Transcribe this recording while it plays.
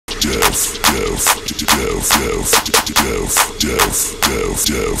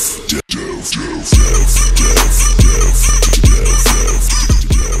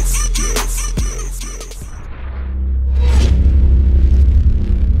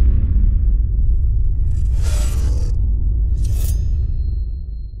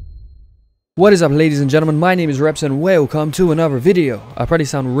What is up, ladies and gentlemen? My name is Reppz and welcome to another video. I probably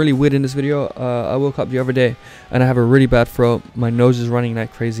sound really weird in this video. I woke up the other day and I have a really bad throat. My nose is running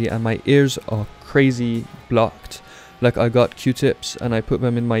like crazy and my ears are crazy blocked. Like, I got Q-tips and I put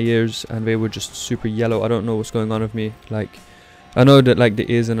them in my ears and they were just super yellow. I don't know what's going on with me. Like, I know that like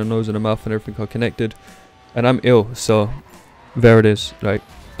the ears and the nose and the mouth and everything are connected, and I'm ill, so there it is. Like,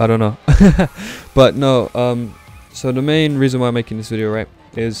 I don't know. But no, so the main reason why I'm making this video, right,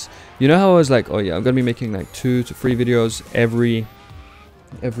 is, you know how I was like, oh yeah, I'm gonna be making like 2 to 3 videos every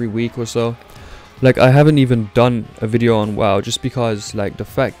week or so. Like, I haven't even done a video on WoW just because, like, the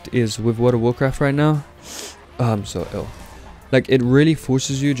fact is with World of Warcraft right now, I'm so ill. Like, it really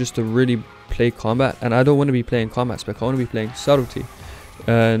forces you just to really play combat, and I don't want to be playing combat spec. I want to be playing subtlety.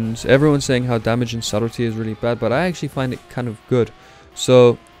 And everyone's saying how damage and subtlety is really bad, but I actually find it kind of good.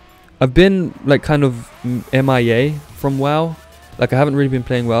 So I've been like kind of MIA from WoW. Like, I haven't really been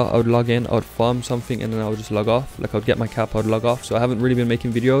playing well. I would log in, I would farm something, and then I would just log off. Like, I would get my cap, I would log off. So I haven't really been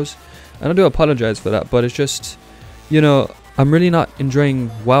making videos, and I do apologize for that. But it's just, you know, I'm really not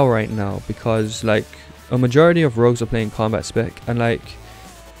enjoying WoW right now because, like, a majority of rogues are playing combat spec, and like,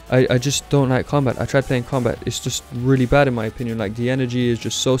 I just don't like combat. I tried playing combat. It's just really bad in my opinion. Like, the energy is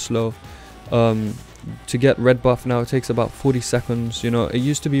just so slow. To get red buff now, it takes about 40 seconds. You know, it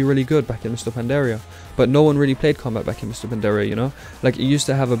used to be really good back in Mr. Pandaria, but no one really played combat back in Mr. Pandaria, you know? Like, it used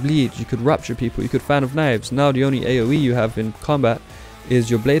to have a bleed, you could rupture people, you could fan of knives. Now the only AoE you have in combat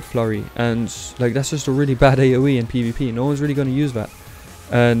is your blade flurry, and like, that's just a really bad AoE in PvP. No one's really going to use that.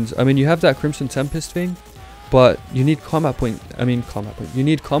 And I mean, you have that Crimson Tempest thing, but you need you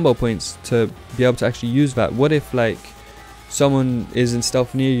need combo points to be able to actually use that. What if, like, someone is in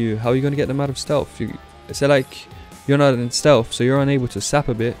stealth near you? How are you going to get them out of stealth? Say like you're not in stealth, so you're unable to sap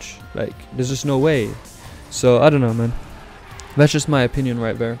a bitch. Like, there's just no way. So I don't know, man. That's just my opinion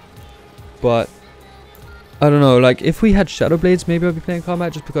right there. But I don't know, like, if we had Shadow Blades, maybe I'd be playing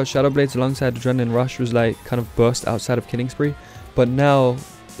combat, just because Shadow Blades alongside Adrenaline Rush was like kind of burst outside of Killing Spree. But now,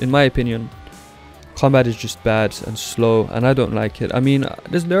 in my opinion, combat is just bad and slow, and I don't like it. I mean,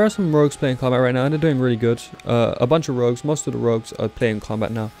 there are some rogues playing combat right now, and they're doing really good. A bunch of rogues, most of the rogues are playing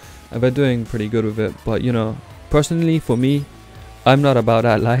combat now, and they're doing pretty good with it. But, you know, personally, for me, I'm not about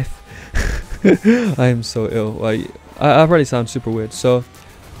that life. I am so ill. Like, I probably sound super weird. So,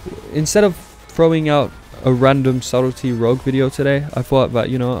 instead of throwing out a random subtlety rogue video today, I thought that,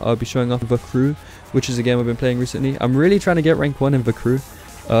 you know, I'll be showing off the crew, which is a game I've been playing recently. I'm really trying to get rank 1 in the crew.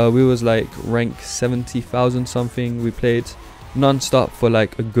 We was like rank 70,000 something. We played non-stop for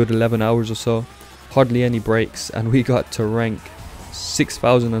like a good 11 hours or so, hardly any breaks, and we got to rank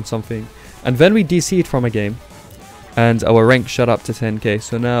 6,000 and something. And then we DC'd from a game, and our rank shot up to 10k.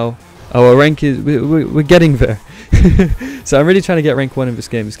 So now our rank is, we're getting there. So I'm really trying to get rank 1 in this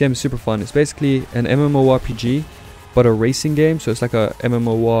game. This game is super fun. It's basically an MMORPG, but a racing game. So it's like a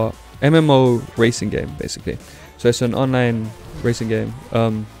MMO racing game, basically. So it's an online racing game,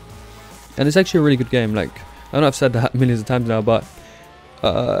 and it's actually a really good game. Like, I know I've said that millions of times now, but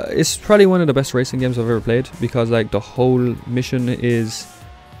it's probably one of the best racing games I've ever played, because like the whole mission is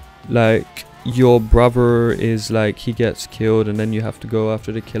like, your brother is like, he gets killed, and then you have to go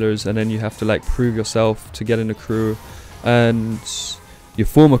after the killers, and then you have to like prove yourself to get in the crew, and you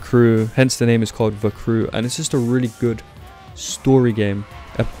form a crew, hence the name is called The Crew. And it's just a really good story game.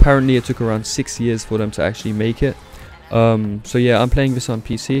 Apparently it took around 6 years for them to actually make it. So yeah, I'm playing this on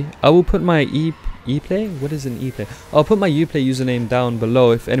PC. I will put my Uplay? What is an Uplay? I'll put my Uplay username down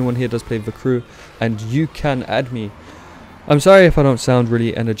below if anyone here does play The Crew, and you can add me. I'm sorry if I don't sound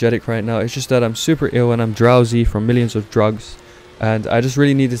really energetic right now. It's just that I'm super ill and I'm drowsy from millions of drugs, and I just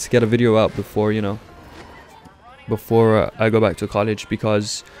really needed to get a video out before, you know, before I go back to college,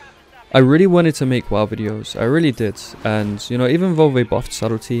 because I really wanted to make WoW videos. I really did. And, you know, even though they buffed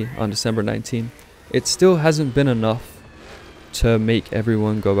subtlety on December 19, it still hasn't been enough to make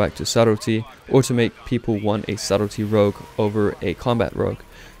everyone go back to subtlety, or to make people want a subtlety rogue over a combat rogue.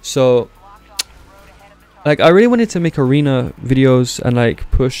 So, like, I really wanted to make arena videos and like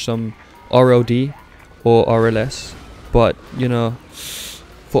push some ROD or RLS, but, you know,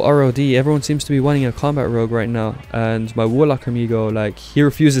 for ROD, everyone seems to be wanting a combat rogue right now, and my warlock amigo, like, he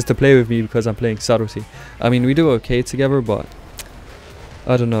refuses to play with me because I'm playing subtlety. I mean, we do okay together, but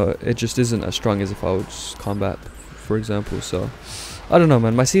I don't know, it just isn't as strong as if I was combat, for example. So I don't know,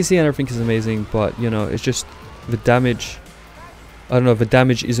 man. My CC and everything is amazing, but you know, it's just the damage. I don't know, the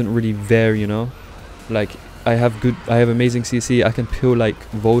damage isn't really there, you know. Like I have amazing CC. I can peel like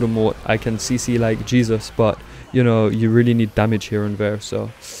Voldemort. I can CC like Jesus, but you know, you really need damage here and there. So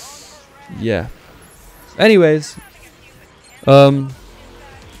yeah. Anyways,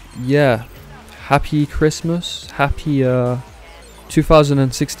 yeah. Happy Christmas. Happy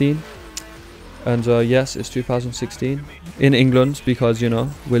 2016. And yes, it's 2016 in England because, you know,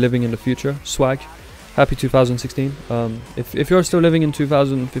 we're living in the future. Swag. Happy 2016. If you're still living in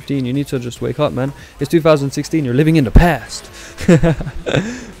 2015, you need to just wake up, man. It's 2016. You're living in the past.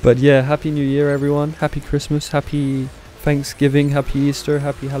 But yeah, happy New Year, everyone. Happy Christmas. Happy Thanksgiving. Happy Easter.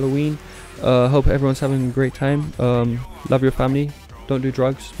 Happy Halloween. Hope everyone's having a great time. Love your family. Don't do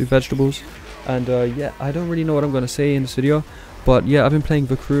drugs. Do vegetables. And yeah, I don't really know what I'm gonna say in this video, but yeah, I've been playing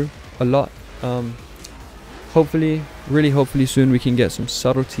The Crew a lot. Hopefully, really hopefully soon we can get some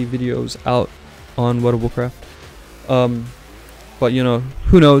subtlety videos out on World of Warcraft. But you know,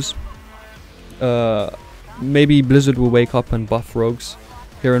 who knows? Maybe Blizzard will wake up and buff rogues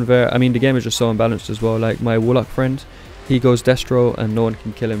here and there. I mean, the game is just so unbalanced as well. Like my Warlock friend, he goes Destro and no one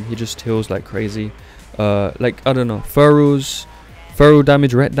can kill him. He just heals like crazy. Like I don't know, Furrow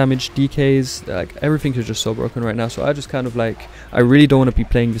damage, ret damage, DKs, like everything is just so broken right now. So I just kind of like, I really don't want to be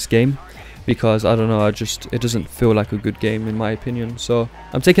playing this game because I don't know, it doesn't feel like a good game in my opinion. So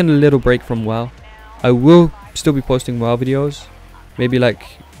I'm taking a little break from WoW. I will still be posting WoW videos, maybe like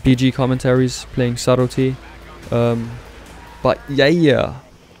BG commentaries, playing subtlety. But yeah,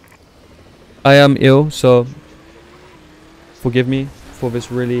 I am ill, so forgive me for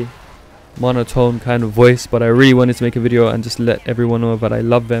this really monotone kind of voice, but I really wanted to make a video and just let everyone know that I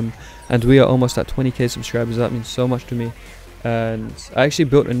love them. And we are almost at 20k subscribers. That means so much to me. And I actually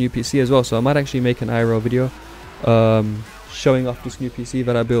built a new PC as well, so I might actually make an IRL video showing off this new PC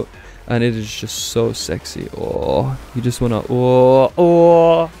that I built, and it is just so sexy. Oh, you just wanna,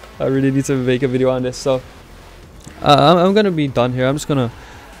 oh, I really need to make a video on this. So I'm gonna be done here. I'm just gonna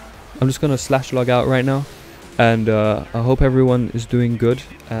slash log out right now. And I hope everyone is doing good,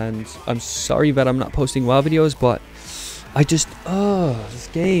 and I'm sorry that I'm not posting WoW videos, but I just, this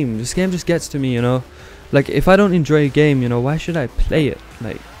game just gets to me, you know. Like, if I don't enjoy a game, you know, why should I play it?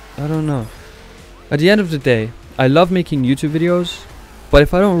 Like, I don't know. At the end of the day, I love making YouTube videos, but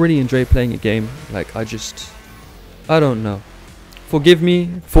if I don't really enjoy playing a game, like, I don't know. Forgive me,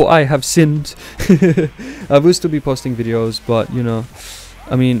 for I have sinned. I will still be posting videos, but, you know,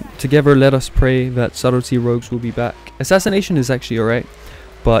 I mean, together let us pray that subtlety rogues will be back. Assassination is actually alright,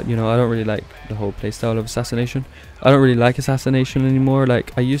 but you know, I don't really like the whole playstyle of Assassination. I don't really like Assassination anymore.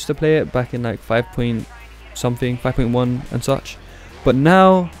 Like, I used to play it back in like 5.1 and such, but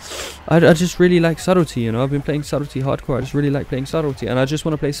now I just really like subtlety, you know. I've been playing subtlety hardcore. I just really like playing subtlety, and I just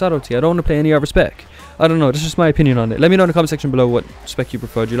want to play subtlety. I don't want to play any other spec. I don't know, that's just my opinion on it. Let me know in the comment section below what spec you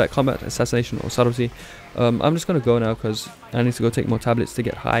prefer. Do you like combat, assassination, or subtlety? I'm just gonna go now because I need to go take more tablets to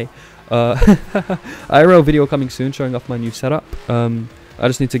get high. IRL video coming soon showing off my new setup. I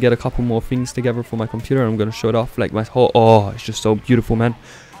just need to get a couple more things together for my computer, and I'm gonna show it off. Like my whole, it's just so beautiful, man.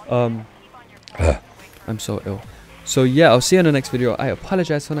 I'm so ill. So yeah, I'll see you in the next video. I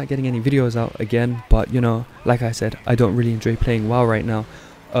apologize for not getting any videos out again, but you know, like I said, I don't really enjoy playing WoW right now.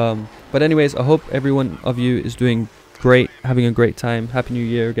 But anyways, I hope every one of you is doing great, having a great time. Happy New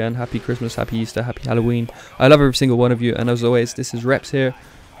Year again, happy Christmas, happy Easter, happy Halloween. I love every single one of you, and as always, this is Reppz here.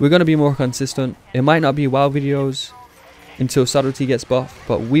 We're gonna be more consistent. It might not be WoW videos until subtlety gets buffed,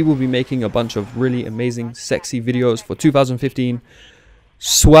 but we will be making a bunch of really amazing, sexy videos for 2015.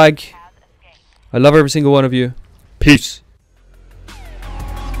 Swag. I love every single one of you. Peace.